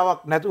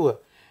සාකච්ඡාවක් නැතුව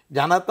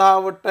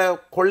ජනතාවට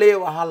කොලේ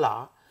වහලා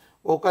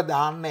ඕක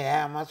දාන්න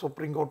යෑම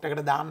සුප්‍රීම කෝට්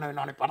එකට දාන්න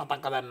වෙනවනේ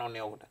පනතක් හදන්න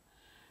ඕනේ ඕකට.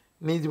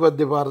 නීතිපති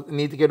දෙපාර්තමේන්තුව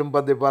නීති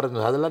කෙරෙම්පත්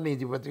දෙපාර්තමේන්තුව හදලා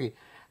නීතිපති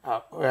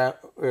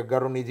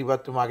ගරු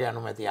නීතිපතිතුමාගේ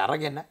අනුමැතිය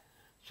අරගෙන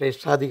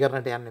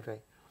ශ්‍රේෂ්ඨාධිකරණයට යන්න එපයි.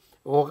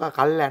 ඕක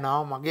කල්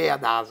යනවා මගේ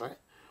අදහස.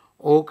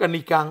 ඕක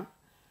නිකන්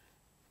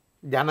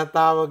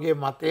ජනතාවගේ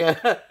මතය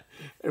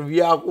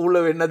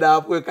ව්‍යාකූල වෙන්න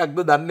දාපු එකක්ද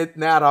දන්නෙත්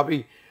නෑ. අර අපි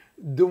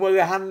දුම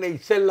ගහන්නේ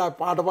ඉස්සෙල්ලා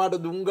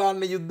පාට දුම්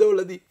ගන්න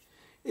යුද්ධවලදී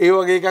ඒ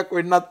වගේ එකක්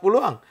වෙන්නත්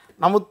පුළුවන්.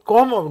 නමුත්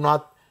කොහොම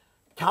වුණත්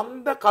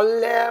ඡන්ද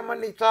කල්යෑම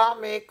නිසා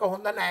මේක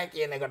හොඳ නෑ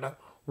කියන එකට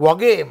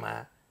වගේම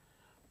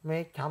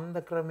මේ ඡන්ද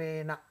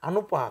ක්‍රමේන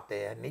අනුපාතය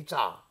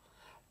නිසා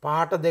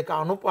පාට දෙක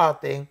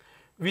අනුපාතයෙන්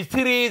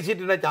විසිරී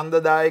සිටින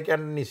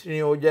ඡන්දදායකයන් නිසි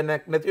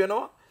නියෝජනයක් නැති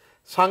වෙනවා.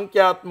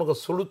 සංඛ්‍යාත්මක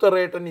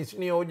සුළුතරයට නිසි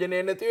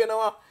නියෝජනය නැති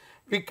වෙනවා.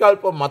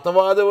 විකල්ප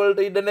මතවාද වලට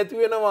ඉඩ නැති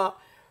වෙනවා.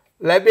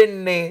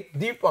 ලැබෙන්නේ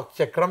දීපක්ෂ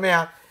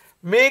ක්‍රමයක්.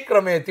 මේ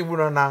ක්‍රමය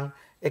තිබුණා නම්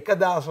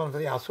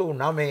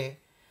 1989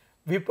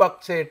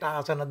 විපක්ෂයට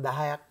ආසන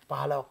 10ක්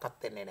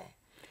 15ක්වත් එන්නේ නැහැ.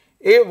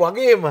 ඒ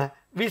වගේම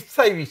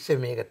 20යි 20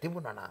 මේක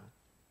තිබුණා නම්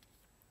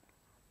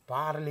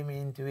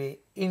පාර්ලිමේන්තුවේ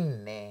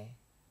ඉන්නේ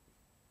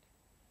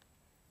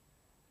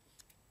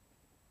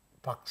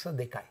පක්ෂ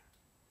දෙකයි.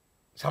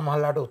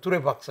 සමහරවිට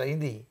උතුරේ පක්ෂ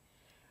ඉඳී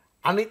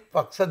අනිත්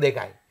පක්ෂ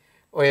දෙකයි.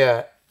 ඔය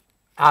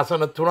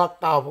ආසන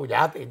 3ක් ආපු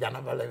ජාතික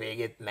ජනබල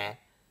වේගෙත් නැහැ.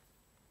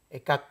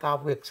 එකක්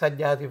ආපු එක්සත්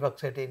ජාතික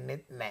පක්ෂයට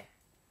එන්නෙත් නැහැ.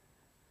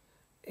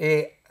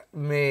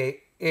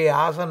 ඒ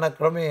ආසන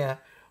ක්‍රමය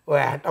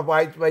ඔය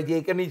 65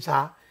 එක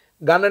නිසා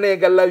ගණනය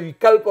කළා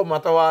විකල්ප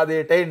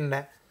මතවාදයට එන්න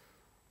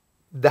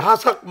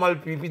දහසක් මල්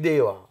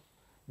පිපිදේවා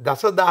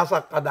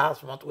දසදහසක් අදහස්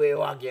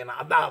මතුවේවා කියන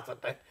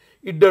අදහසට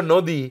ඉඩ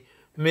නොදී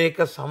මේක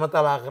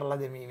සමතලා කරලා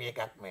දෙමීම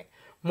එකක් මේ.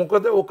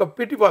 මොකද ඕක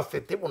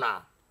පිටිපස්සේ තිබුණා.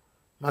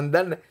 මන්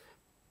දන්නේ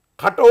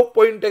කට් ඔෆ්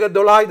පොයින්ට් එක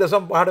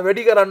 12.5ට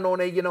වැඩි කරන්න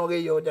ඕනේ කියන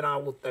වගේ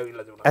යෝජනාවකුත්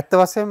ඇවිල්ලා තිබුණා. ඇත්ත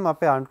වශයෙන්ම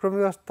අපේ අනුක්‍රම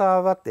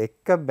ව්‍යවස්ථාවත්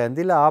එක්ක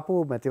බැඳිලා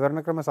ආපු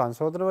මැතිවරණ ක්‍රම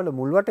සංශෝධන වල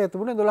මුල් වටේ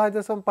තිබුණේ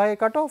 12.5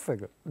 කට් ඔෆ්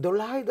එක.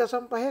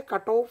 12.5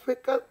 කට් ඔෆ්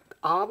එක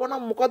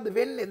ආවනම් මොකද්ද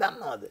වෙන්නේ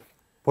දන්නවද?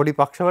 පොඩි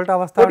පක්ෂ වලට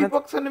අවස්ථාවක් පොඩි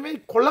පක්ෂ නෙමෙයි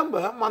කොළඹ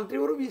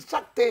മന്ത്രിවරු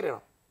 20ක්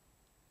තේරෙනවා.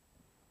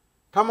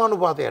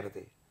 සමානුපාතය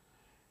යටතේ.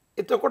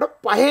 එතකොට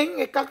 5න්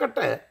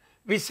එකකට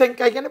 20න්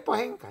කයි කියන්නේ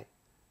 5න් කයි.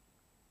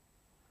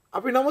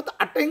 අපි නමුත්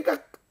 8න්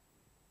එකක්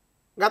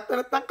ගත්ත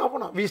නැත්නම්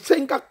කපනවා.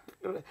 20න් එකක්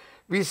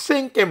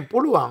 20න් කෙන්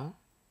පුළුවන්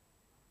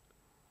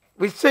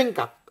 20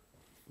 එකක්.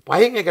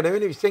 5න් එක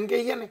නෙවෙයි 20න්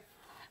කියන්නේ.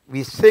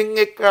 20න්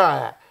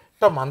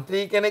එකට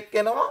മന്ത്രി කෙනෙක්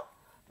එනවා.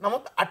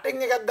 නමුත්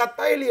 8න් එකක්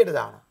ගත්තා එළියට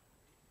දානවා.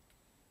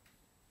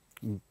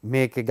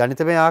 මේකේ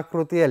ගණිතමය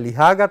ආකෘතිය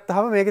ලියා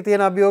ගත්තාම මේකේ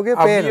තියෙන අභියෝගය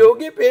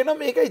පේන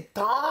මේක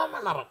ඉතාම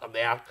නරක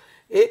දෙයක්.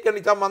 ඒක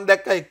නිසා මම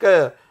දැක්ක එක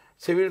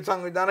සිවිල්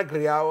සංවිධාන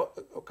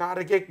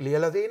ක්‍රියාකාරකෙක්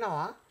ලියලා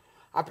තිනවා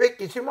අපේ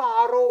කිසිම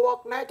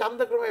ආරෝවක් නැහැ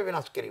ඡන්ද ක්‍රමය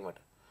වෙනස් කිරීමට.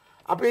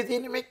 අපේ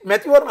තියෙන්නේ මේ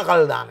මැතිවරණ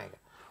කල් දාන එක.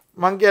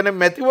 මං කියන්නේ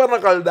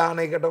මැතිවරණ කල් දාන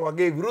එකට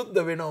වගේ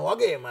විරුද්ධ වෙනවා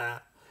වගේම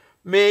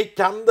මේ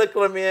ඡන්ද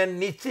ක්‍රමය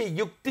නිසි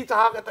යුක්ති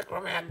සහගත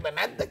ක්‍රමයක්ද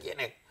නැද්ද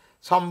කියන එක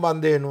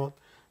සම්බන්ධ වෙනොත්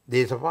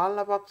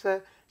දේශපාලන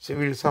පක්ෂ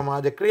සිවිල්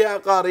සමාජ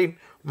ක්‍රියාකාරීන්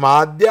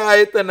මාධ්‍ය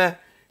ආයතන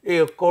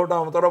ඒ ඔක්කොට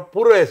අමතර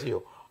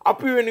පුරවැසියෝ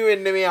අපි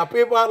වෙනුවෙන් නෙමෙයි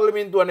අපේ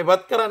පාර්ලිමේන්තුවනේ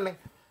පත් කරන්නේ.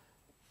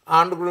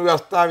 ආණ්ඩුක්‍රම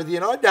ව්‍යවස්ථාවේ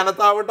තියෙනවා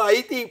ජනතාවට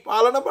අයිති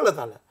පාලන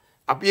බලතල.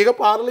 අපි ඒක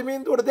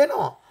පාර්ලිමේන්තුවට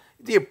දෙනවා.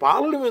 ඉතින් ඒ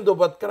පාර්ලිමේන්තුව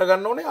පත්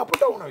කරගන්න ඕනේ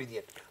අපට ඕන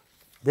විදියට.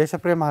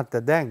 දේශප්‍රිය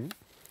මහත්තයා දැන්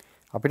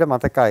අපිට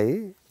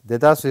මතකයි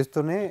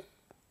 2023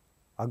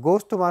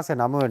 අගෝස්තු මාසේ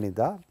 9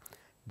 වෙනිදා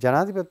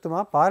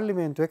ජනාධිපතිතුමා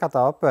පාර්ලිමේන්තුවේ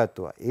කතාවක්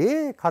පැවැත්තුවා.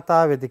 ඒ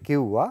කතාවේදී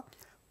කිව්වා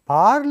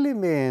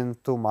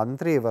පාර්ලිමේන්තු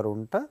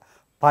මන්ත්‍රීවරුන්ට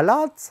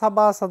පළාත්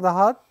සභා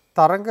සඳහා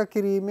තරඟ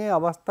කිරීමේ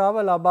අවස්ථාව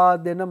ලබා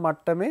දෙන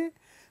මට්ටමේ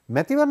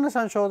මැතිවරණ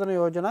සංශෝධන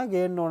යෝජනා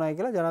ගේන්න ඕනයි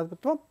කියලා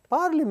ජනාධිපතිතුමා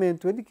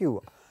පාර්ලිමේන්තුවේදී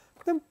කිව්වා.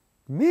 දැන්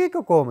මේක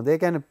කොහොමද? ඒ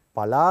කියන්නේ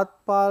පළාත්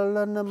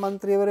පාලන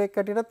මන්ත්‍රීවරයෙක්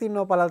හැටියටත්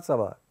ඉන්නවා පළාත්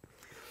සභාවේ.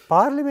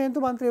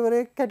 පාර්ලිමේන්තු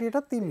මන්ත්‍රීවරයෙක්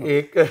හැටියටත් ඉන්නවා.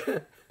 ඒක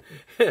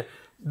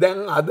දැන්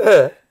අද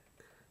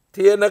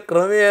තියෙන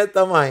ක්‍රමය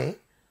තමයි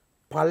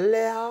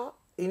පල්ලෙහා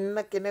ඉන්න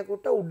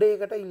කෙනෙකුට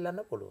උඩේකට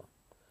ඉල්ලන්න පුළුවන්.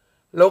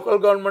 ලෝකල්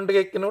ගවර්න්මන්ට්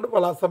එකක් කෙනෙකුට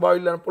පළාත් සභාව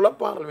ඉල්ලන්න පුළුවන්,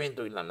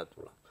 පාර්ලිමේන්තුව ඉල්ලන්න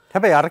පුළුවන්.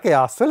 හැබැයි අරකේ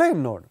අස්වල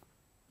ඉන්න ඕන.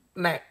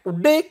 නෑ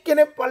උඩේ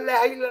කෙනෙක්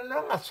පල්ලෙහා ඉල්ලන්න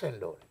නම් අස්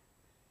වෙන්න ඕනේ.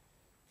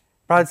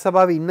 පළාත්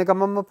සභාවේ ඉන්න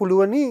ගමන්ම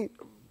පුළුවනි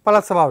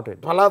පළාත් සභාවට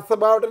එන්න. පළාත්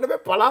සභාවට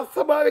නෙමෙයි පළාත්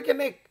සභාවේ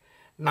කෙනෙක්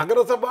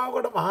නගර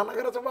සභාවකට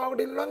මහනගර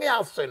සභාවකට ඉන්නවා නම්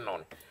අස් වෙන්න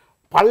ඕනේ.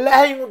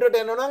 පල්ලෙහායින් උඩට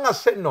එනවා නම්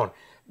අස් වෙන්න ඕනේ.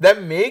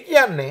 දැන් මේ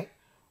කියන්නේ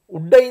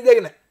උඩ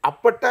ඉඳගෙන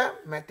අපට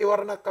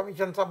මැතිවරණ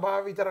කමිෂන්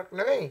සභාව විතරක්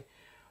නෙවෙයි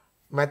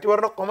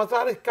මැතිවරණ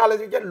කොමසාරිස්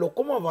කාලේදී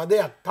ලොකුම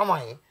වදයක්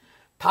තමයි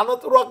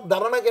තනතුරක්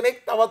දරන කෙනෙක්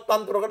තවත්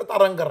තනතුරකට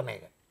තරඟ කරන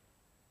එක.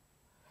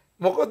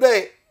 මොකද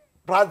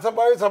ප්‍රාන්ත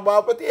සභාවේ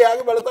සභාපති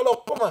එයාගේ බලතල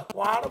ඔක්කොම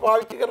වාහන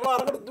පාවිච්චි කරනවා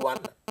අරකට දුවන්න.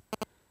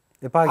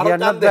 එපා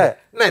කියන්නත් බෑ.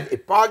 නෑ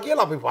එපා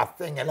කියලා අපි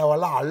පස්සෙන්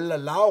එලවලා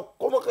අල්ලලා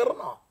ඔක්කොම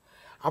කරනවා.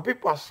 අපි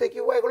පස්සේ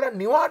කිව්වා ඒගොල්ලෝ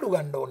නිවාඩු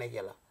ගන්න ඕනේ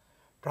කියලා.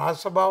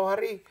 ප්‍රාන්ත සභාව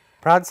හරි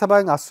ප්‍රාන්ත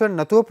සභාවෙන් අස් වෙන්න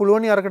නැතුව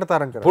පුළුවනි අරකට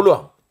තරඟ කරන්න.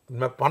 පුළුවන්.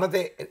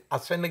 පනතේ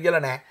අස් වෙන්න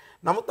කියලා නෑ.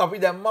 නමුත්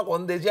අපි දැම්මා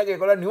කොන්දේසියක්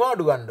ඒගොල්ලෝ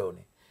නිවාඩු ගන්න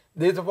ඕනේ.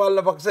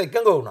 දේශපාලන පක්ෂ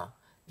එකඟ වුණා.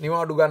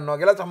 නිවාඩු ගන්නවා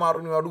කියලා සමහරු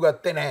නිවාඩු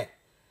ගත්තේ නැහැ.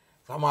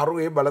 සමහරු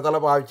ඒ බලතල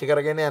පාවිච්චි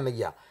කරගෙන යන්න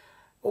ගියා.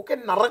 ඕකේ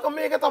නරක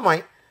මේක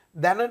තමයි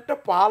දැනට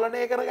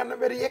පාලනය කරගන්න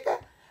බැරි එක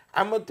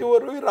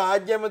ඇමතිවරුයි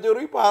රාජ්‍ය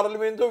ඇමතිවරුයි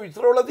පාර්ලිමේන්තුව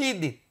විසිරවලා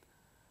තියෙද්දි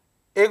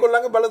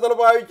ඒගොල්ලන්ගේ බලතල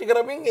පාවිච්චි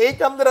කරමින් ඒ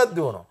ඡන්දරත්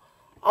දුවනවා.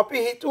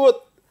 අපි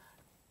හිතුවොත්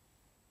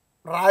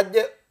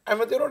රාජ්‍ය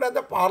ඇමතිවරුන්ට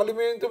අද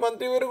පාර්ලිමේන්තු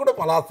මන්ත්‍රීවරුන්ට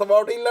පළාත්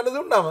සභාවට ඉල්ලන්න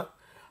දුන්නාම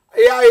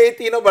එයා ඒ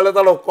තියෙන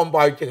බලතල ඔක්කොම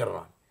පාවිච්චි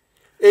කරනවා.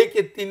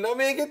 ඒකෙත් ඉන්නවා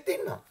මේකෙත්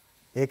ඉන්නවා.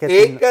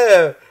 ඒක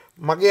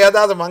මගේ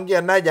අදහස මං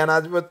කියන්නේ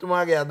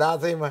ජනාධිපතිතුමාගේ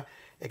අදහසෙම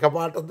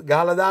එකපාරට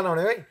ගහලා දානව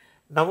නෙවෙයි.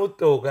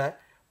 නමුත් ඕක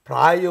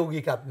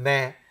ප්‍රායෝගිකත්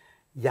නෑ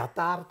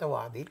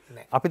යථාර්ථවාදීත්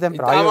නෑ. අපි දැන්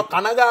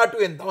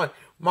කනගාටුවෙන් තමයි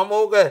මම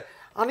ඕක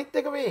අනිත්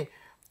එක මේ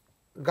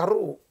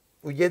ගරු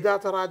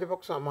විජේදාස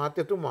රාජපක්ෂ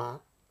අමාත්‍යතුමා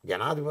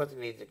ජනාධිපති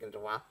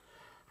නීතිඥතුමා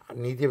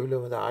නීතිය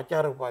පිළිබඳ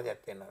ආචාර්ය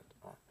උපාධියක්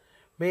වෙනවා.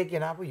 මේ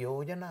කෙනාපු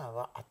යෝජනාව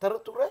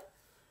අතරතුර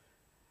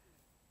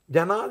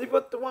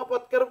ජනාධිපතිතුමා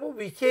පත් කරපු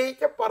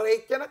විශේෂ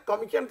පරීක්ෂණ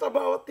කමිෂන්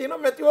සභාවක්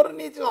තියෙනවා මැතිවරණ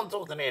නීති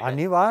සංශෝධනයට.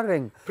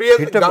 අනිවාර්යෙන්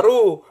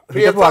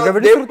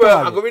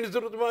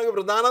අගවිනිසුරුතුමාගේ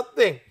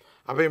ප්‍රධානත්වයෙන්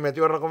අපේ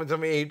මැතිවරණ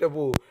කොමිසමේ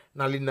හිටපු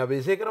නලින්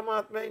අබේසේකර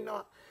මහත්මයා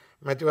ඉන්නවා.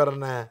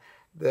 මැතිවරණ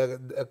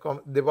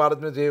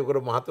දෙපාර්තමේන්තු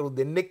සේවකරු මහතුරු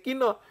දෙන්නෙක්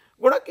ඉන්නවා.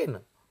 ගොඩක්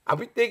ඉන්නවා.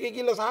 අපිත් ඒකේ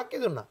කියලා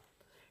සාක්ෂි දුන්නා.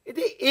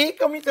 ඉතින් ඒ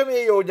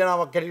කමිසමේ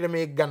යෝජනාවක් හැටියට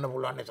මේක ගන්න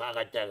පුළුවන්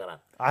සාකච්ඡා කරන්න.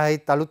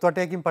 ආයෙත් අලුත්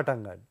වටයකින්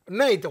පටන් ගන්න.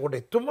 නෑ එතකොට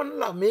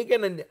එතුමන්ලා මේ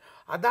ගැන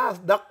අදහස්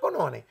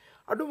දක්වනවනේ.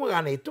 අඩුම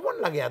ගානේ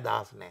එතුමන්ලගේ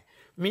අදහස් නෑ.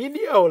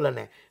 මීඩියා වල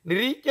නෑ.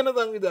 නිරීක්ෂණ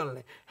සංවිධාන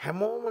නෑ.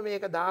 හැමෝම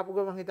මේක දාපු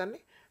ගමන්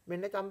හිතන්නේ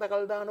මෙන්න ඡන්ද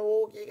කල් දාන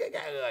ඕකී එක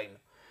ගෑගා ඉන්න.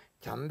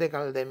 ඡන්ද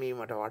කල්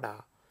දැමීමට වඩා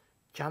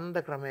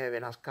ඡන්ද ක්‍රමය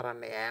වෙනස්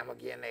කරන්න යෑම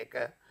කියන එක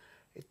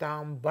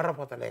ඉතාම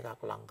බරපතල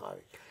එකක්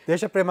ලංකාවේ.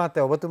 දේශප්‍රිය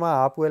මහත්තයා ඔබතුමා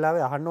ආපු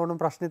වෙලාවේ අහන්න ඕන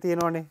ප්‍රශ්නේ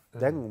තියෙනවනේ.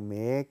 දැන්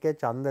මේකේ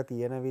ඡන්ද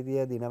තියෙන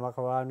විදිය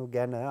දිනවකවානු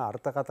ගැන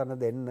අර්ථකථන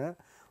දෙන්න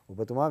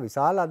ඔබතුමා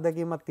විශාල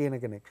අත්දැකීමක් තියෙන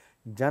කෙනෙක්.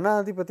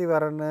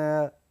 ජනාධිපතිවරණ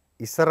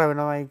ඉස්සර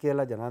වෙනවයි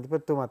කියලා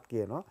ජනාධිපතිතුමත්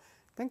කියනවා.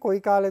 දැන්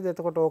කොයි කාලෙද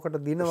එතකොට ඕකට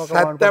දිනවකවානු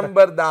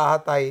සැප්තැම්බර්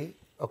 17යි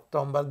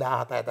ඔක්තෝබර්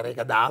 17යි අතර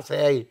ඒක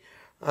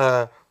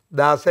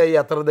 16යි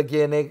අතරද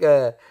කියන එක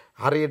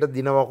හරියට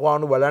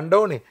දිනවකවානු බලන්න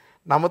ඕනේ.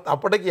 නමුත්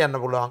අපිට කියන්න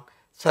පුළුවන්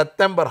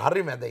සැප්තැම්බර්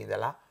හරි මැද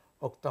ඉඳලා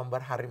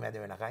ඔක්තෝබර් හරි මැද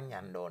වෙනකන්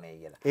යන්න ඕනේ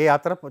කියලා. ඒ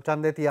අතර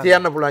ඡන්දේ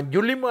තියන්න පුළුවන්.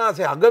 ජූලි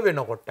මාසේ අග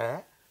වෙනකොට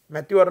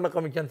මැතිවරණ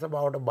කමිෂන්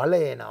සභාවට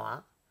බලය එනවා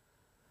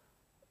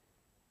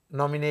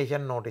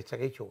නොමිනේෂන් නෝටිස්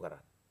එක ඉෂු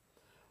කරන්න.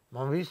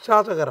 මම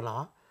විශ්වාස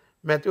කරනවා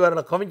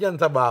මැතිවරණ කමිෂන්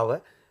සභාව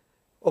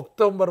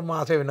ඔක්තෝබර්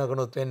මාසෙ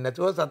වෙනකනුත් වෙන්නේ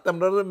නැතුව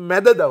සැප්තැම්බර්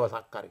මැද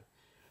දවසක් හරි.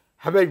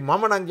 හැබැයි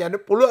මම නම්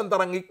කියන්නේ පුළුවන්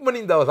තරම්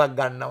ඉක්මනින් දවසක්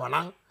ගන්නවා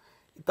නම්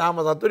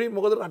ඉතාලම සතුටින්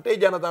මොකද රටේ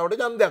ජනතාවට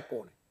ඡන්දයක්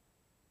ඕනේ.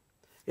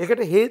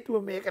 ඒකට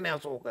හේතුව මේකනේ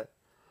අශෝක.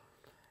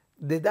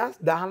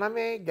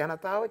 2019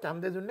 ජනතාව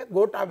ඡන්දෙ දුන්නේ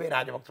ගෝඨාභය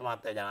රාජපක්ෂ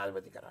මහත්තයා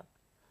ජනාධිපති කරන්න.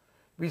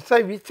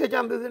 2020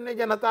 ඡන්දෙ දුන්නේ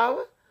ජනතාව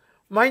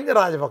මහින්ද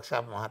රාජපක්ෂ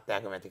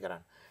මහත්තයා කැමති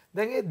කරන්න.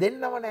 දැන් ඒ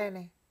දෙන්නම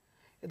නැහැනේ.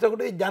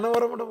 එතකොට ඒ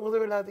ජනවරමට මොකද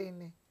වෙලා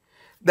තියෙන්නේ?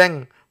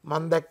 දැන්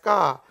මම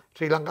දැක්කා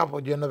ශ්‍රී ලංකා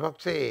පොදු ජන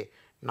පක්ෂයේ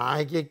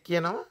නායකයෙක්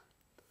කියනවා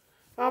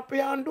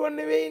අපේ ආණ්ඩුව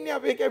නෙවෙයි ඉන්නේ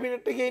අපේ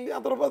කැබිනට් එකේ ඉන්නේ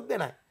 4-5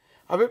 දෙනයි.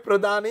 අපේ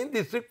ප්‍රධානීන්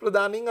දිස්ත්‍රික්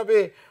ප්‍රධානීන්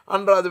අපේ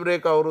අනුරාධපුරේ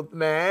කවුරුත්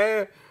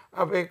නැහැ.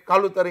 අපේ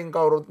කළුතරින්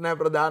කවුරුත්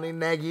නැහැ ප්‍රධානීන්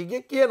නැහැ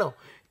කීගේ කියනවා.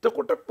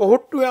 එතකොට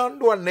පොහොට්ටුවේ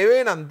ආණ්ඩුවක්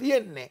නෙවෙයි නම්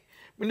තියෙන්නේ.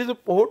 මිනිස්සු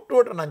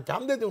පොහොට්ටුවට නම්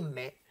ඡන්දෙ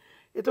දුන්නේ.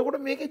 එතකොට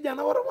මේකේ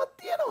ජනවරමක්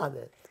තියනවාද?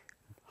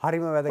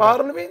 හරිම වැදගත්.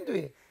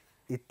 පාර්ලිමේන්තුවේ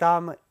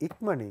ඊටාම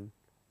ඉක්මනින්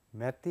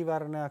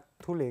මැතිවරණයක්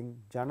තුලින්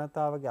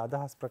ජනතාවගේ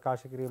අදහස්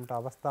ප්‍රකාශ කිරීමට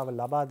අවස්ථාව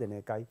ලබා දෙන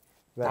එකයි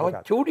වැදගත්.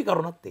 තව චූටි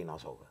කරුණක් තියෙනවා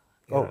සෝක.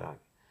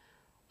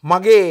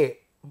 මගේ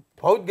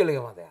පෞද්ගලික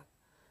මතයක්.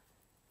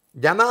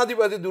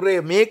 ජනාධිපති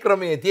දුරේ මේ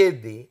ක්‍රමයේ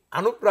තියෙද්දී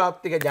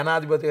අනුප්‍රාප්තික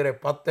ජනාධිපතිවරයෙක්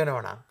පත්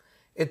වෙනවා නම්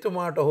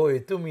එතුමාට හෝ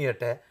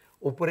එතුමියට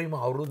උපරිම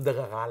අවුරුද්දක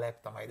කාලයක්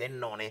තමයි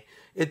දෙන්න ඕනේ.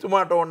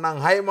 එතුමාට ඕන නම්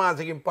 6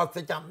 මාසෙකින්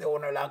පස්සේ ඡන්දේ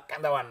ඕන වෙලාවක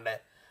කැඳවන්න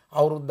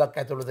අවුරුද්දක්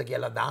ඇතුළත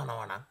කියලා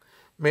දානවා නම්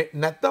මේ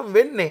නැත්තම්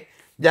වෙන්නේ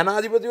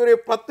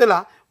ජනාධිපතිවරයෙක් පත්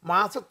වෙලා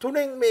මාස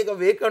 3න් මේක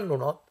වේකන්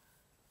වුණොත්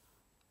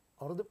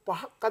අවුරුදු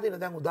 5ක් අදින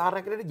දැන්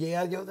උදාහරණයකට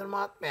ජේ.ආර්. ජයවර්ධන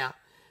මහත්මයා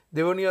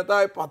දෙවනි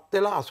වතාවේ පත්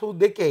වෙලා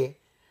 82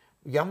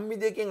 යම්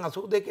විදියකින්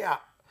 82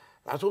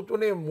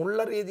 83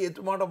 මුල්ලරියේදී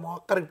එතුමාට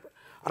මොකක් හරි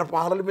අර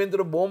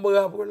පාර්ලිමේන්තුවේ බෝම්බ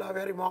ගහපු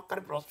වෙලාවේ හරි මොකක්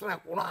හරි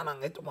ප්‍රශ්නයක් වුණා නම්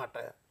එතුමාට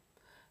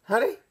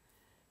හරි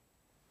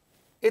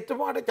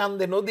එතුමාට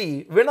ඡන්දෙ නොදී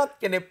වෙනත්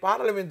කෙනෙක්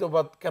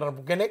පාර්ලිමේන්තුවපත්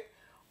කරපු කෙනෙක්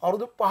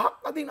අවුරුදු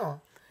 5ක් අදිනවා.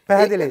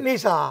 පැහැදිලි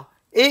නිසා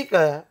ඒක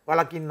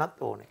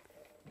වලකින්නත් ඕනේ.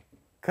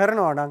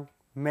 කරනවා නම්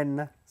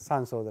මෙන්න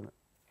සංශෝධන.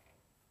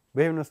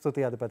 බොහොම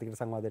ස්තුතියි අද පැතිකඩ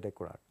සංවාදයට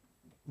එක්වුණාට.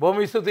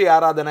 බොහොම ස්තුතියි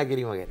ආරාධනා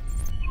කිරීම ගැන.